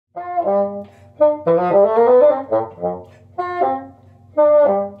Hi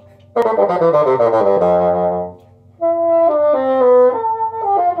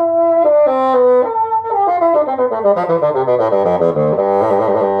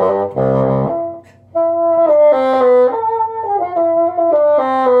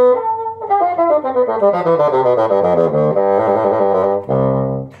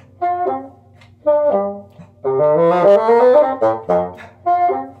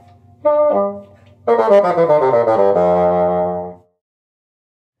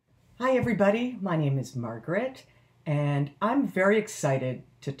everybody, my name is Margaret, and I'm very excited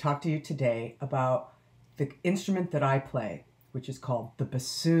to talk to you today about the instrument that I play, which is called the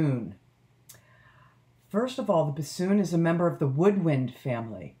bassoon. First of all, the bassoon is a member of the woodwind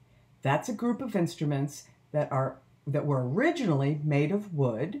family. That's a group of instruments that were originally made of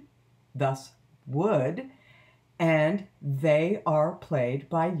wood, thus wood, and they are played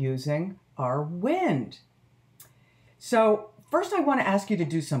by using our wind. So first I want to ask you to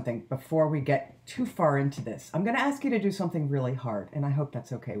do something before we get too far into this. I'm going to ask you to do something really hard, and I hope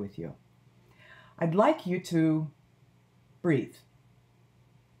that's okay with you. I'd like you to breathe.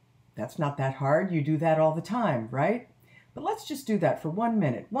 That's not that hard. You do that all the time, right? But let's just do that for 1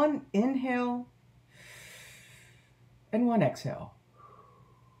 minute. One inhale and one exhale.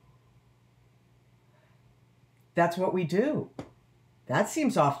 That's what we do. That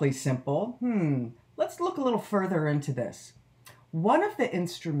seems awfully simple. Let's look a little further into this. One of the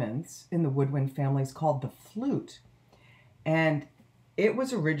instruments in the woodwind family is called the flute, and it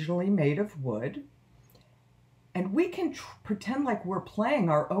was originally made of wood, and we can pretend like we're playing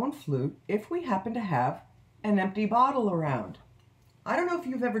our own flute if we happen to have an empty bottle around. I don't know if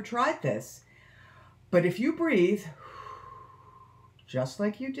you've ever tried this, but if you breathe, just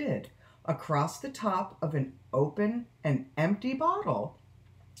like you did, across the top of an open and empty bottle,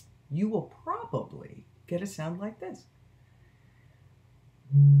 you will probably get a sound like this.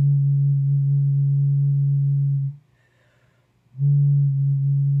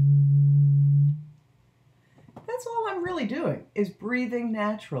 That's all I'm really doing, is breathing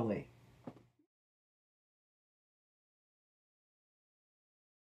naturally.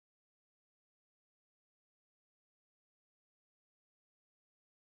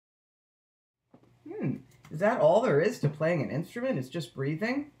 Is that all there is to playing an instrument, is just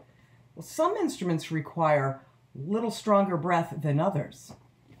breathing? Well, some instruments require a little stronger breath than others.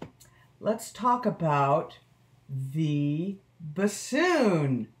 Let's talk about the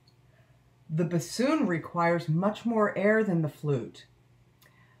bassoon. The bassoon requires much more air than the flute.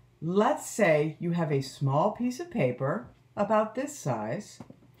 Let's say you have a small piece of paper about this size,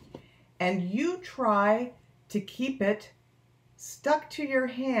 and you try to keep it stuck to your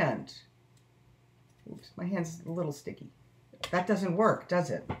hand. Oops, my hand's a little sticky. That doesn't work, does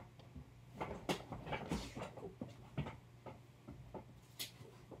it?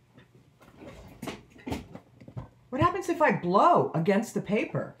 What happens if I blow against the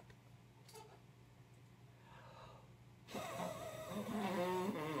paper?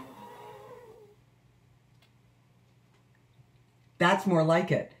 That's more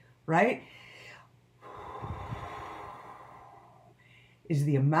like it, right? Is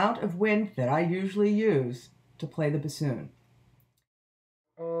the amount of wind that I usually use to play the bassoon.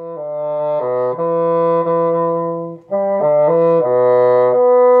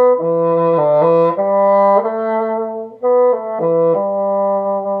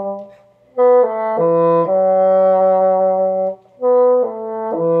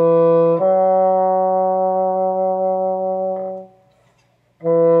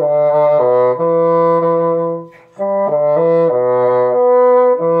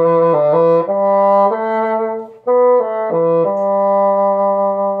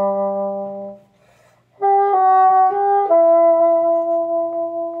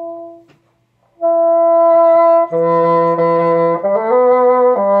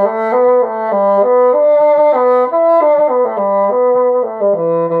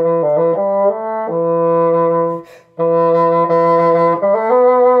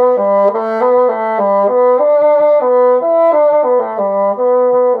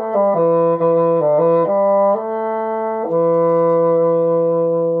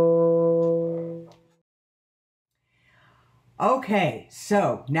 Okay,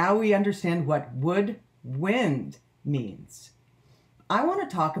 so now we understand what woodwind means. I want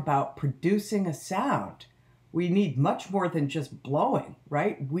to talk about producing a sound. We need much more than just blowing,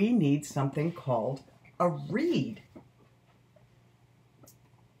 right? We need something called a reed.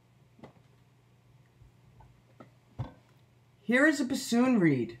 Here is a bassoon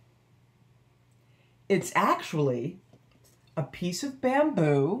reed. It's actually a piece of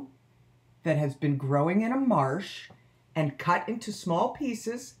bamboo that has been growing in a marsh and cut into small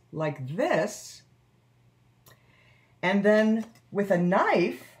pieces like this. And then with a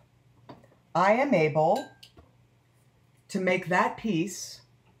knife, I am able to make that piece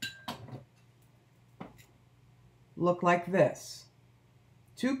look like this.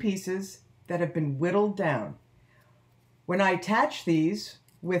 Two pieces that have been whittled down. When I attach these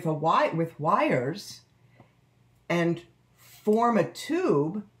with wires and form a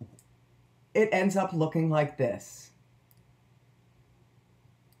tube, it ends up looking like this.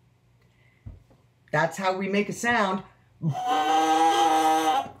 That's how we make a sound.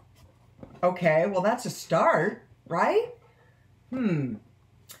 Okay, well that's a start, right? Let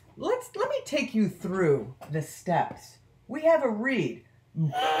me take you through the steps. We have a reed.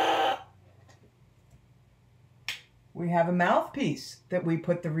 We have a mouthpiece that we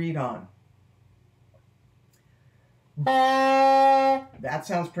put the reed on. That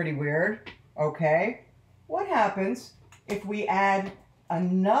sounds pretty weird. Okay. What happens if we add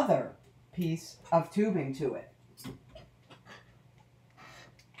another piece of tubing to it?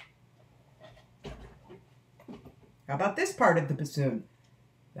 How about this part of the bassoon?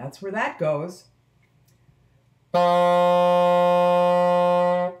 That's where that goes. And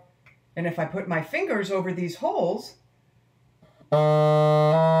if I put my fingers over these holes,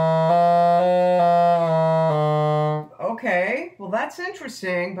 okay, well that's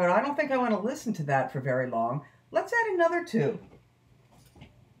interesting, but I don't think I want to listen to that for very long. Let's add another tube.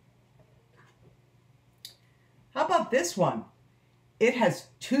 How about this one? It has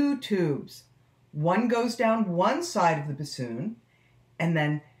two tubes. One goes down one side of the bassoon and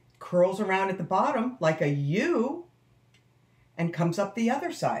then curls around at the bottom like a U and comes up the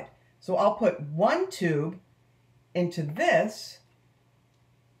other side. So I'll put one tube into this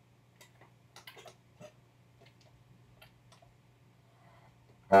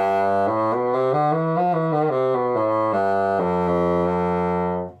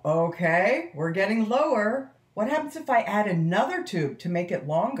okay, we're getting lower. What happens if I add another tube to make it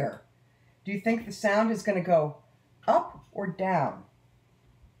longer? Do you think the sound is going to go up or down?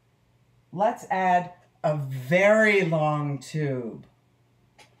 Let's add a very long tube.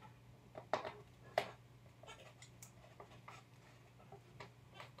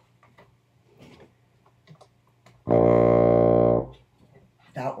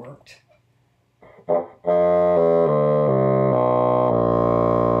 That worked.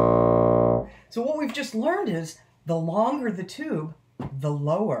 So what we've just learned is the longer the tube, the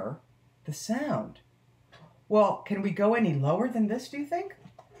lower the sound. Well, can we go any lower than this, do you think?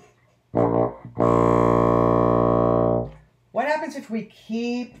 What happens if we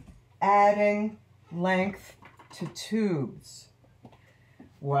keep adding length to tubes?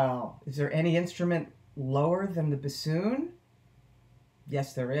 Well, is there any instrument lower than the bassoon?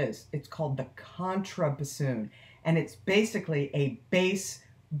 Yes, there is. It's called the contrabassoon, and it's basically a bass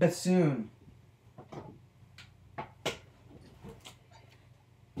bassoon.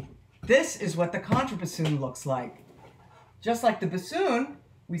 This is what the contrabassoon looks like. Just like the bassoon,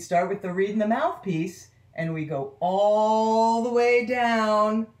 we start with the reed and the mouthpiece, and we go all the way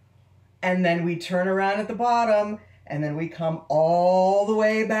down, and then we turn around at the bottom, and then we come all the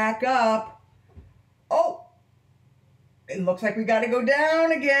way back up. Oh, it looks like we got to go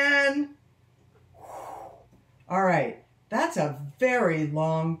down again. All right, that's a very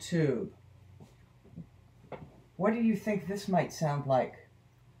long tube. What do you think this might sound like?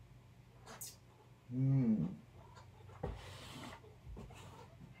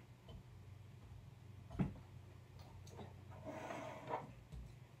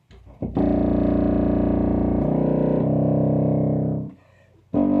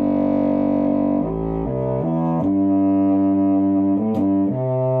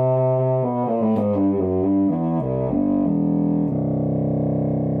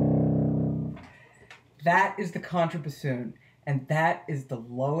 That is the contrabassoon, and that is the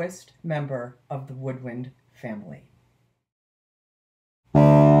lowest member of the woodwind family.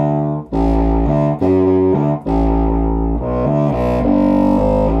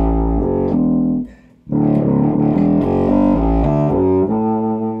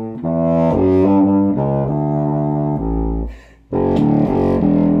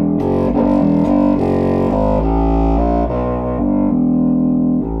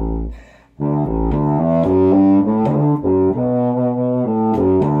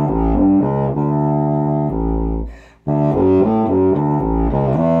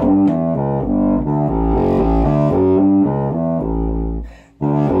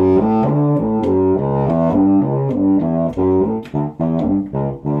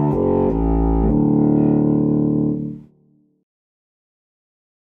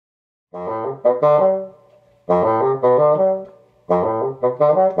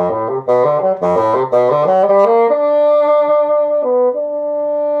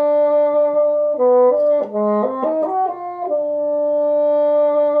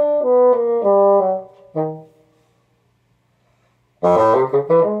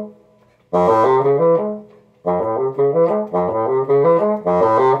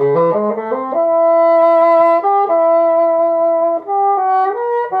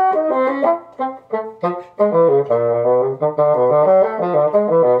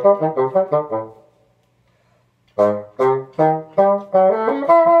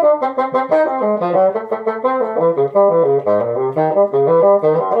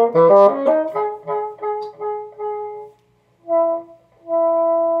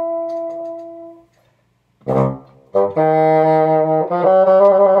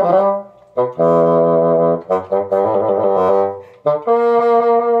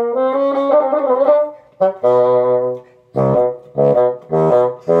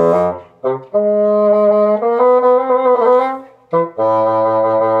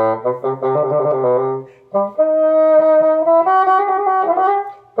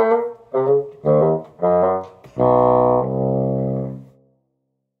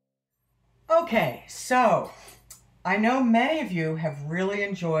 Okay, so I know many of you have really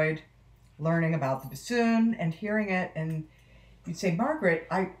enjoyed learning about the bassoon and hearing it, and you'd say, Margaret,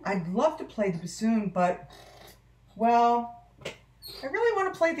 I'd love to play the bassoon, but, well, I really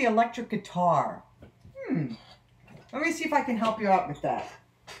want to play the electric guitar. Let me see if I can help you out with that.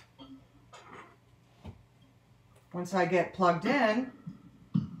 Once I get plugged in,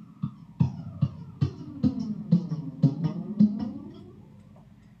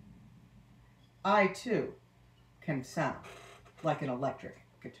 I too can sound like an electric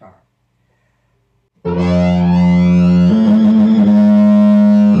guitar.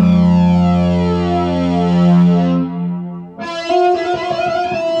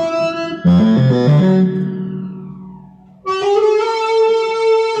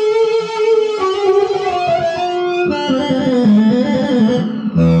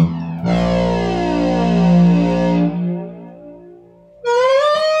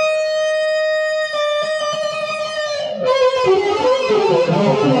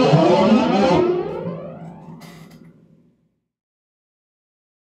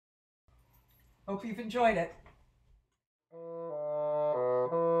 Hope you've enjoyed it.